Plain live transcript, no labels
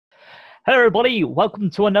Hello, everybody.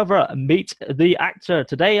 Welcome to another Meet the Actor.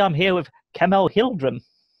 Today, I'm here with Kemal Yildirim.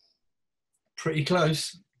 Pretty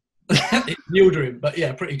close. It's Yildirim, but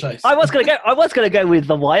yeah, pretty close. I was gonna go with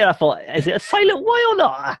the Y. I thought, is it a silent Y or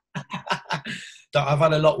not? I've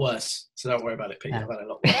had a lot worse, so don't worry about it, Pete. I've had a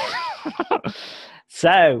lot worse.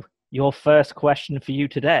 So, your first question for you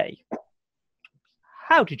today: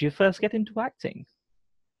 how did you first get into acting?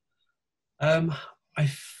 I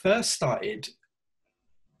first started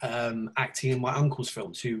acting in my uncle's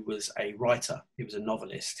films, who was a writer. He was a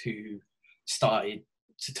novelist who started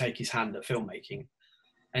to take his hand at filmmaking,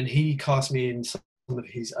 and he cast me in some of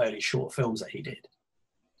his early short films that he did.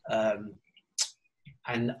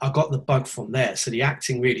 And I got the bug from there. So the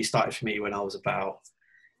acting really started for me when I was about,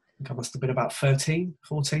 I think I must have been about 13,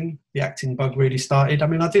 14. The acting bug really started. I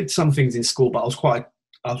mean, I did some things in school, but I was quite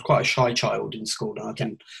a shy child in school,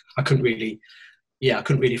 and I couldn't really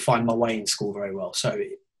find my way in school very well. So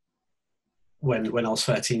when I was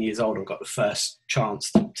 13 years old, I got the first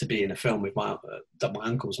chance to be in a film with that my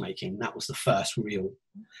uncle was making. That was the first real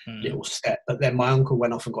little step. But then my uncle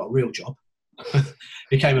went off and got a real job,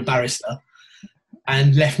 became a barrister,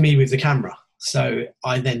 and left me with the camera. So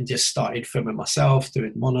I then just started filming myself,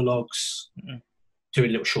 doing monologues,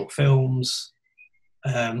 doing little short films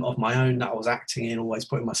of my own that I was acting in, always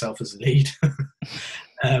putting myself as the lead.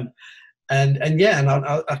 And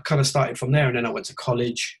I kind of started from there, and then I went to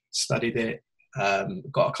college, studied it,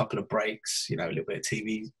 got a couple of breaks, a little bit of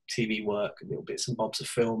TV work, a little bits and bobs of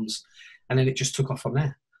films, and then it just took off from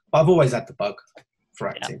there. But I've always had the bug for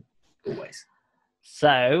acting, always.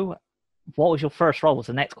 So, what was your first role? Was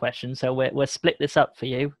the next question. So we'll split this up for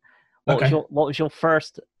you. What was your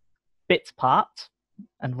first bit part,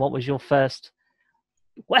 and what was your first?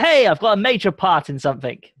 Well, hey, I've got a major part in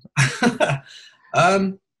something.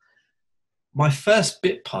 My first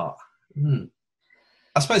bit part.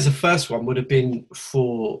 I suppose the first one would have been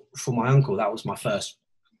for my uncle. That was my first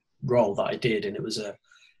role that I did, and it was a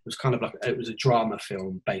drama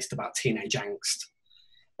film based about teenage angst,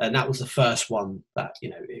 and that was the first one that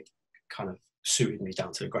it kind of suited me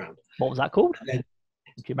down to the ground. What was that called? Do you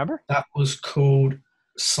remember? That was called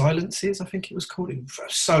Silences. I think it was called. It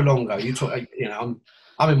was so long ago. You talk. I'm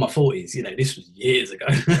in my 40s. This was years ago.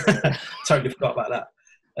 Totally forgot about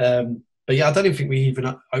that. But yeah, I don't even think we even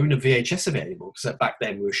own a VHS of it anymore, because back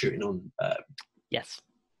then we were shooting on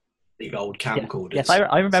big old camcorders. Yes,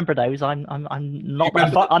 I remember those. I'm not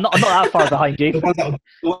that far. I'm not that far behind you. The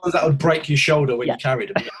ones that would break your shoulder when you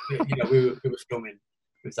carried them. We were filming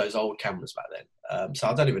with those old cameras back then. So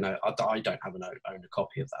I don't even know. I don't have own a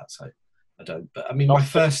copy of that, so I don't. But I mean, my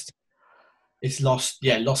first, it's lost.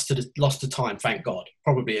 Yeah, lost to time. Thank God.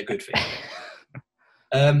 Probably a good thing.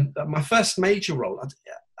 My first major role.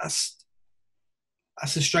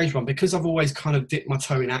 That's a strange one, because I've always kind of dipped my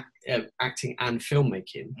toe in acting and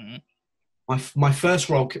filmmaking. My first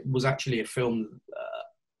role was actually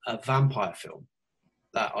a vampire film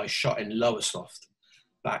that I shot in Lowestoft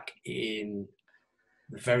back in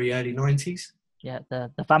the very early 90s. Yeah, the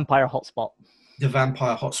vampire hotspot. The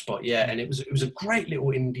vampire hotspot, yeah, and it was a great little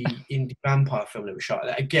indie vampire film that we shot.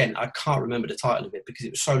 Again, I can't remember the title of it because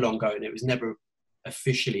it was so long ago and it was never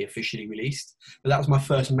officially released. But that was my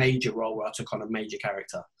first major role where I took on a major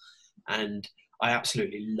character, and I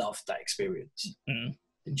absolutely loved that experience.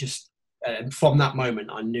 And from that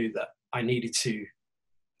moment, I knew that I needed to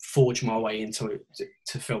forge my way into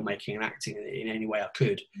filmmaking and acting in any way I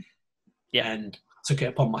could. And took it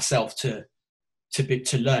upon myself to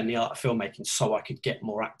learn the art of filmmaking so I could get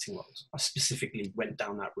more acting roles. I specifically went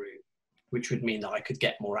down that route, which would mean that I could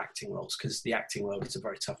get more acting roles, because the acting world is a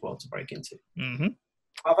very tough world to break into.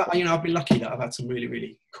 I've been lucky that I've had some really,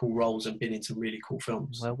 really cool roles and been in some really cool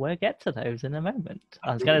films. Well, we'll get to those in a moment.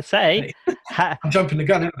 I was going to say... I'm jumping the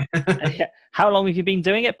gun, aren't I? How long have you been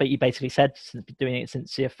doing it? But you basically said you've been doing it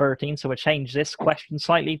since you're 13, so we'll change this question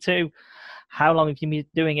slightly to how long have you been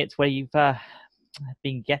doing it where you've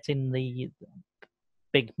been getting the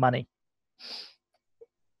big money?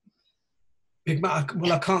 Big money.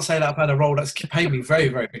 Well, I can't say that I've had a role that's paid me very,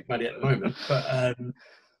 very big money at the moment, but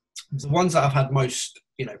the ones that I've had most,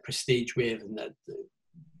 prestige with, and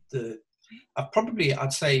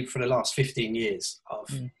I'd say for the last 15 years, I've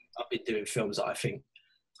been doing films that I think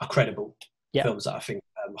are credible, films that I think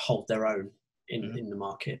hold their own in the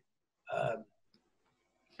market.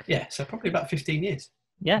 So probably about 15 years.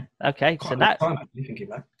 Yeah. Okay. Quite so time, actually, thinking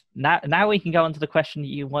back. Now we can go on to the question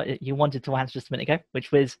you wanted to answer just a minute ago,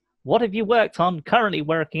 which was, what have you worked on, currently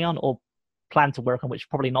working on, or plan to work on, which is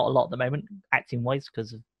probably not a lot at the moment, acting-wise,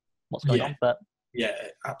 because of what's going on. But yeah,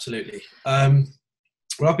 absolutely.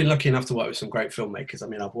 Well, I've been lucky enough to work with some great filmmakers. I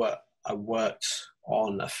mean, I've worked I worked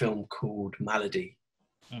on a film called Malady,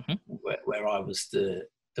 where I was the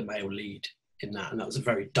male lead in that, and that was a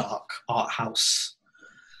very dark art house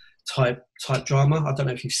type drama. I don't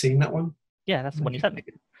know if you've seen that one. Yeah, that's the one you sent me.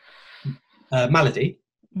 Malady.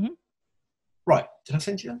 Mm-hmm. Right. Did I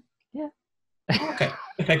send you that? Yeah. Oh,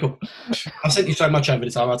 okay, cool. I've sent you so much over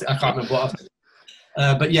the time, I can't remember what else.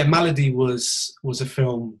 But yeah, Malady was a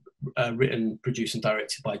film written, produced and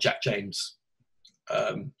directed by Jack James,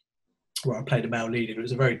 where I played a male lead. It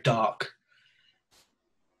was a very dark,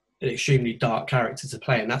 an extremely dark character to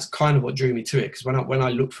play, and that's kind of what drew me to it, because when I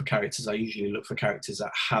look for characters, I usually look for characters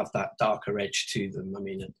that have that darker edge to them. I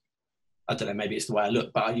mean, I don't know, maybe it's the way I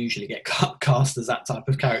look, but I usually get cast as that type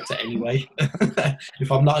of character anyway. If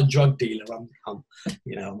I'm not a drug dealer, I'm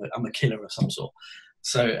a killer of some sort.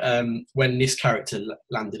 So when this character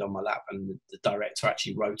landed on my lap, and the director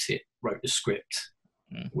actually wrote the script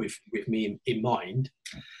with me in mind,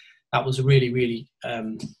 that was a really, really,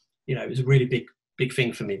 it was a really big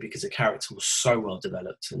thing for me, because the character was so well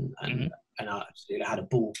developed, and I had a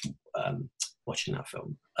ball watching that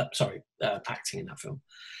film. Acting in that film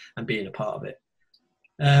and being a part of it.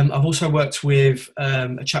 I've also worked with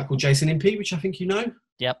a chap called Jason Impey, which I think you know.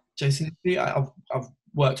 Yep. Jason Impey. I've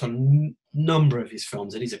worked on a number of his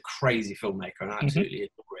films, and he's a crazy filmmaker, and I absolutely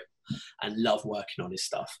adore him and love working on his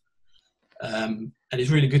stuff. And it's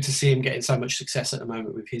really good to see him getting so much success at the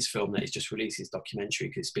moment with his film that he's just released, his documentary,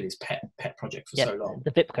 because it's been his pet project for so long.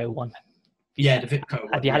 The Vipco one. Yeah, the Vipco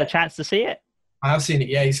one. Have you had a chance to see it? I have seen it.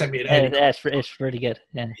 Yeah, he sent me an. It's really good.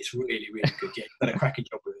 Yeah, it's really, really good. Yeah, done a cracking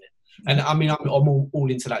job with it. And I mean, I'm all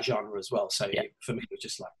into that genre as well. So for me, it was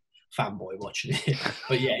just like fanboy watching it.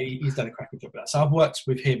 But yeah, he's done a cracking job with that. So I've worked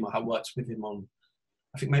with him. I worked with him on,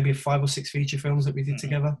 I think, maybe 5 or 6 feature films that we did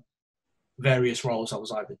together. Various roles. I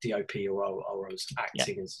was either DOP or I was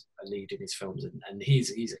acting as a lead in his films. And he's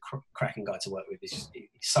a cracking guy to work with. He's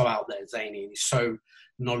so out there, zany, and he's so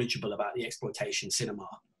knowledgeable about the exploitation cinema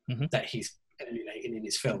that he's emulating in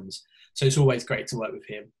his films. So it's always great to work with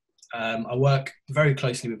him. I work very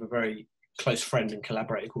closely with a very close friend and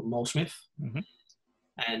collaborator called Mole Smith,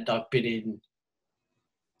 and I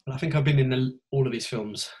think I've been in all of his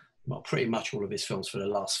films, well, pretty much all of his films for the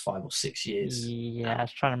last 5 or 6 years. Yeah, I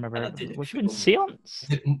was trying to remember. Was you in Seance?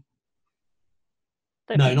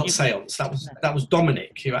 No, not Seance. That was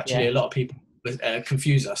Dominic, who actually a lot of people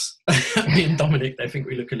confuse us. Me and Dominic, they think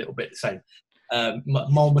we look a little bit the same.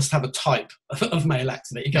 Mole must have a type of male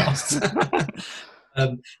actor that he casts.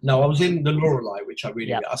 No, I was in The Lorelei, which I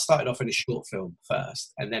I started off in a short film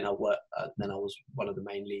first, and then I was one of the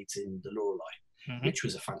main leads in The Lorelei, which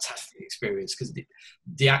was a fantastic experience, because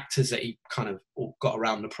the actors that he kind of all got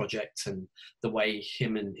around the project, and the way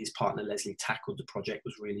him and his partner Leslie tackled the project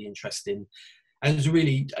was really interesting. And it was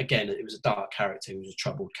really, again, it was a dark character. He was a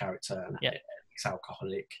troubled character, and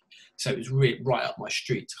ex-alcoholic. So it was really right up my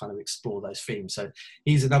street to kind of explore those themes. So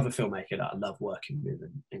he's another filmmaker that I love working with,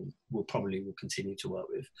 and will continue to work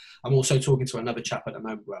with. I'm also talking to another chap at the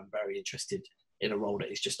moment where I'm very interested in a role that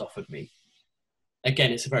he's just offered me.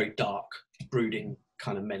 Again, it's a very dark, brooding,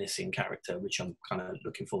 kind of menacing character, which I'm kind of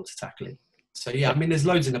looking forward to tackling. So yeah, I mean, there's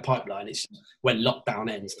loads in the pipeline. It's when lockdown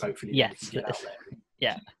ends, hopefully we can get out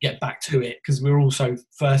there. Get back to it, because we're all so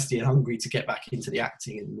thirsty and hungry to get back into the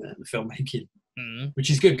acting and the filmmaking, which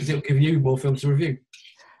is good because it'll give you more films to review.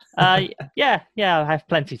 I have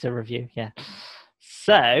plenty to review. Yeah.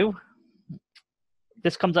 So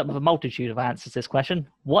this comes up with a multitude of answers. This question: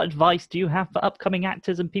 what advice do you have for upcoming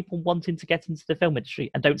actors and people wanting to get into the film industry?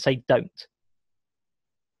 And don't say don't.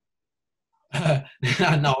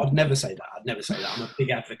 No, I'd never say that. I'm a big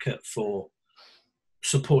advocate for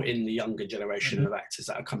supporting the younger generation of actors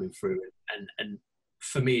that are coming through, and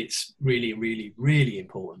for me it's really, really, really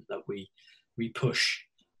important that we push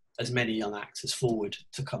as many young actors forward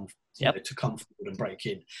to come forward and break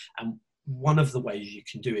in. And one of the ways you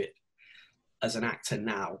can do it as an actor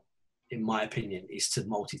now, in my opinion, is to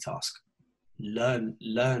multitask. Learn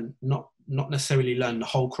not necessarily learn the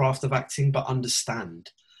whole craft of acting, but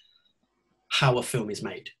understand how a film is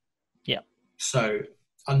made. So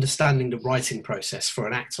understanding the writing process for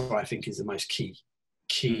an actor, I think, is the most key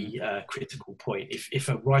critical point. If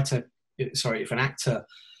an actor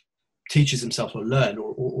teaches himself or learn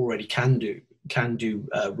or already can do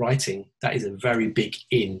writing, that is a very big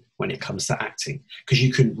in when it comes to acting, because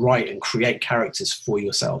you can write and create characters for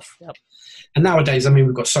yourself. And nowadays, I mean,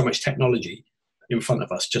 we've got so much technology in front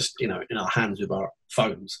of us, just in our hands with our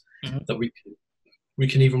phones, that we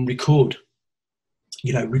can even record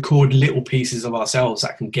little pieces of ourselves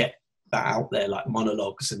that can get that out there, like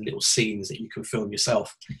monologues and little scenes that you can film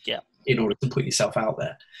yourself. in order to put yourself out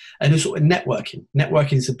there. And there's sort of networking.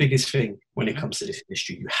 Networking is the biggest thing when it comes to this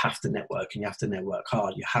industry. You have to network, and you have to network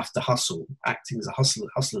hard. You have to hustle. Acting is a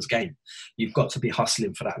hustler's game. You've got to be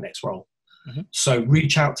hustling for that next role. So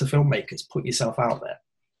reach out to filmmakers, put yourself out there,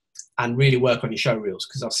 and really work on your show reels.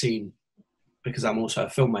 Because I'm also a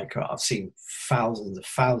filmmaker, I've seen thousands of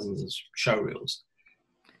show reels.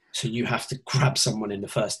 So you have to grab someone in the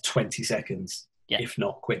first 20 seconds, if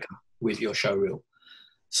not quicker, with your show reel.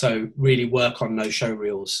 So really work on those show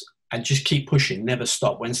reels and just keep pushing, never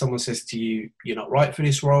stop. When someone says to you, you're not right for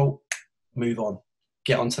this role, move on,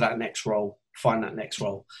 get onto that next role, find that next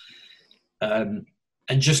role.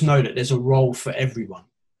 And just know that there's a role for everyone.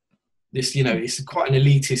 This, it's quite an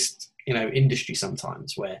elitist, industry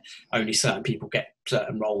sometimes, where only certain people get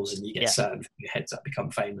certain roles and you get certain heads that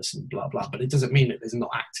become famous and blah, blah. But it doesn't mean that there's not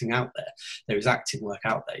acting out there. There is acting work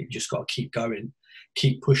out there. You've just got to keep going,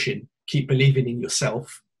 keep pushing, keep believing in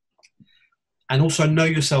yourself, and also know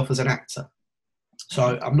yourself as an actor.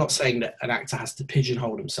 So I'm not saying that an actor has to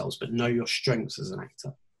pigeonhole themselves, but know your strengths as an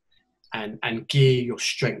actor, and gear your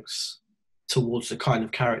strengths towards the kind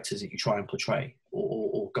of characters that you try and portray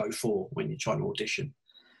or go for when you're trying to audition.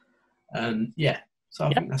 So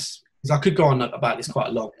I think that's, because I could go on about this quite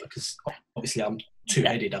a lot, because obviously I'm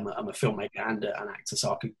two-headed. I'm a filmmaker and an actor,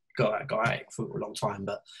 so I could go at it for a long time.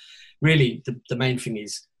 But really, the main thing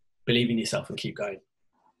is believe in yourself and keep going.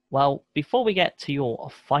 Well, before we get to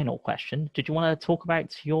your final question, did you want to talk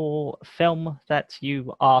about your film that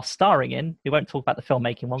you are starring in? We won't talk about the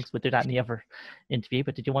filmmaking one because we'll do that in the other interview,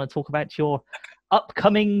 but did you want to talk about your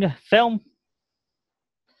upcoming film?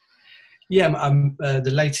 Yeah,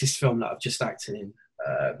 the latest film that I've just acted in,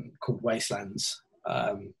 called Wastelands,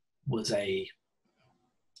 was a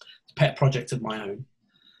pet project of my own.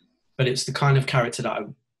 But it's the kind of character that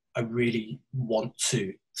I really want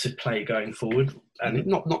to play going forward. And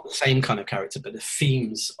not the same kind of character, but the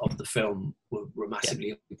themes of the film were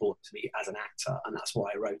massively important to me as an actor, and that's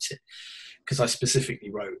why I wrote it. Because I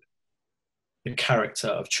specifically wrote the character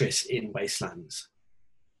of Triss in Wastelands,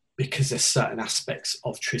 because there's certain aspects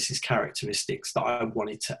of Triss's characteristics that I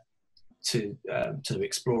wanted to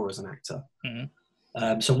explore as an actor.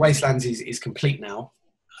 So Wastelands is complete now.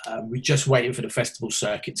 We're just waiting for the festival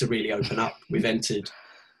circuit to really open up.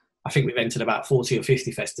 I think we've entered about 40 or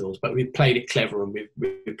 50 festivals, but we've played it clever, and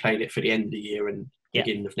we've played it for the end of the year and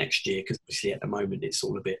beginning of next year, because obviously at the moment it's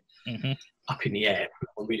all a bit up in the air. No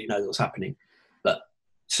one really knows what's happening. But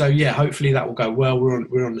so hopefully that will go well.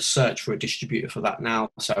 We're on the search for a distributor for that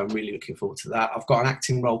now, so I'm really looking forward to that. I've got an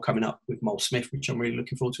acting role coming up with Mole Smith, which I'm really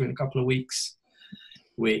looking forward to in a couple of weeks,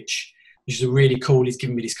 which is really cool. He's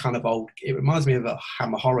giving me this kind of it reminds me of a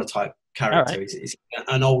Hammer horror type character. Right. He's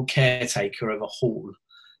an old caretaker of a hall.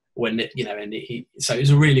 So it's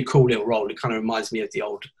a really cool little role. It kind of reminds me of the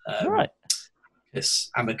old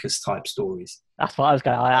Amicus type stories. That's what I was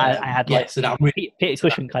going. I had so that really, Peter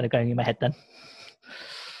Cushing kind of going in my head then.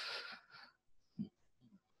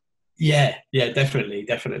 Yeah, definitely.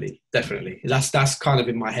 That's kind of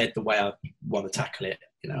in my head the way I want to tackle it.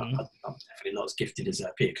 I'm definitely not as gifted as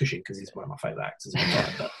Peter Cushing, because he's one of my favourite actors of all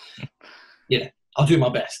time. But I'll do my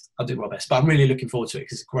best. But I'm really looking forward to it,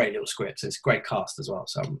 because it's a great little script. It's a great cast as well.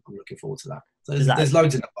 So I'm looking forward to that. So there's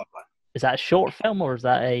loads in the pipeline. Is that a short film, or is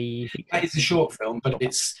that a... It's a short film, but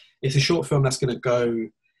it's a short film that's going to go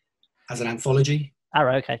as an anthology. Oh,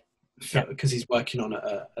 okay. Because he's working on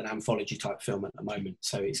an anthology type film at the moment.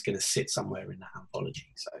 So it's going to sit somewhere in that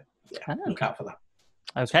anthology. So look out for that.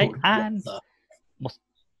 Okay. And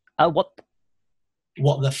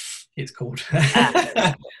what the it's called.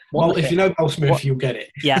 Well, if you know Mole Smith, you'll get it.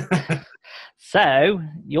 Yeah. So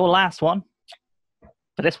your last one,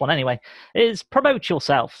 for this one anyway, is promote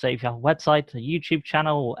yourself. So if you have a website, a YouTube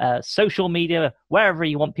channel, social media, wherever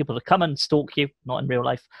you want people to come and stalk you, not in real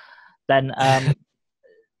life, then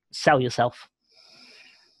sell yourself.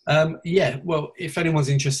 Well, if anyone's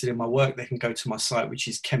interested in my work, they can go to my site, which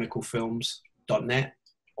is chemicalfilms.net,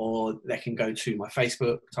 or they can go to my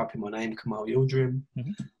Facebook, type in my name, Kemal Yildirim,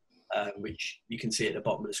 which you can see at the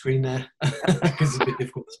bottom of the screen there, because it's a bit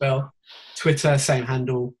difficult to spell. Twitter, same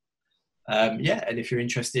handle. And if you're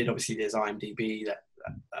interested, obviously there's IMDb that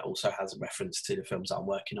also has a reference to the films that I'm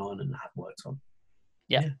working on and have worked on.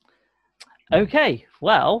 Yeah. Okay,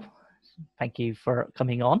 well, thank you for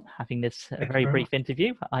coming on, having this very brief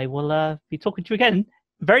interview. I will be talking to you again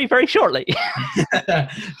very, very shortly.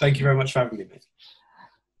 Thank you very much for having me, mate.